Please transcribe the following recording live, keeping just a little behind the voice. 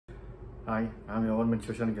Hi, I'm Yaron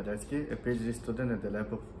Ben-Shoshan Galeczki, a PhD student at the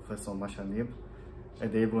lab of Professor Masha Nib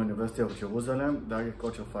at the Hebrew University of Jerusalem, the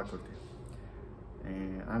Agriculture Faculty.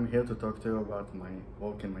 I'm here to talk to you about my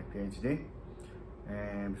work in my PhD.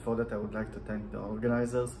 And before that, I would like to thank the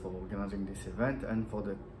organizers for organizing this event and for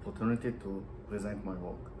the opportunity to present my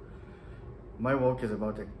work. My work is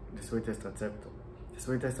about the sweetest receptor. The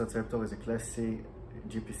sweetest receptor is a Class C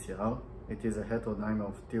GPCR. It is a heterodimer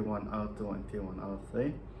of T1R2 and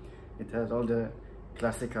T1R3. It has all the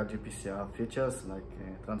classical GPCR features like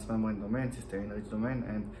transmembrane domain, cysteine-rich domain,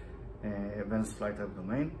 and Venus flytrap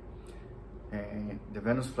domain. The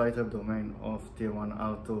Venus flytrap domain of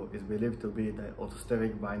T1R2 is believed to be the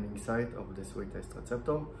orthosteric binding site of the sweetest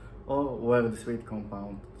receptor, or where the sweet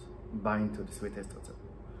compounds bind to the sweetest receptor.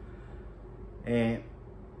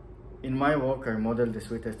 In my work, I model the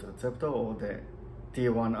sweetest receptor, or the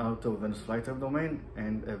T1R2 Venus flytrap domain,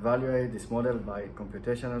 and evaluate this model by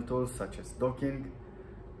computational tools such as docking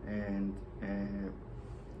and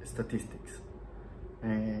statistics.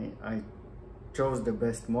 I chose the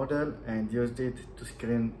best model and used it to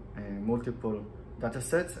screen multiple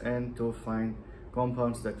datasets and to find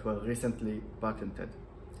compounds that were recently patented.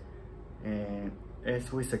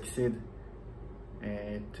 As we succeed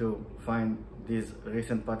to find these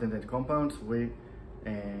recent patented compounds, we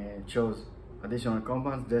chose additional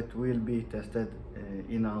compounds that will be tested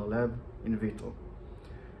in our lab in vitro.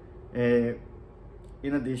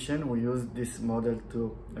 In addition, we use this model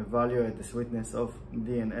to evaluate the sweetness of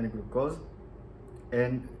D and N-glucose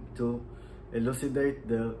and to elucidate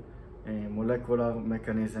the molecular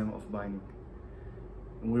mechanism of binding.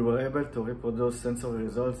 We were able to reproduce sensory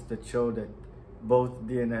results that show that both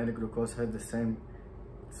D and N-glucose had the same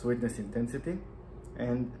sweetness intensity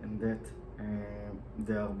and that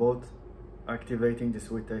they are both activating the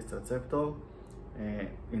sweet taste receptor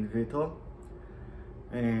in vitro.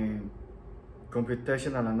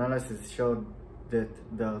 Computational analysis showed that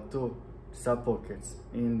there are two subpockets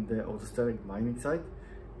in the orthosteric binding site,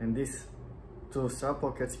 and these two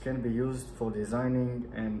subpockets can be used for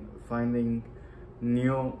designing and finding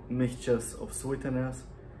new mixtures of sweeteners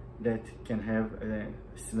that can have a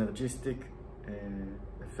synergistic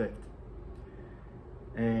effect.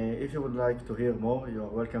 If you would like to hear more, you are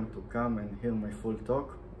welcome to come and hear my full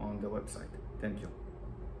talk on the website. Thank you.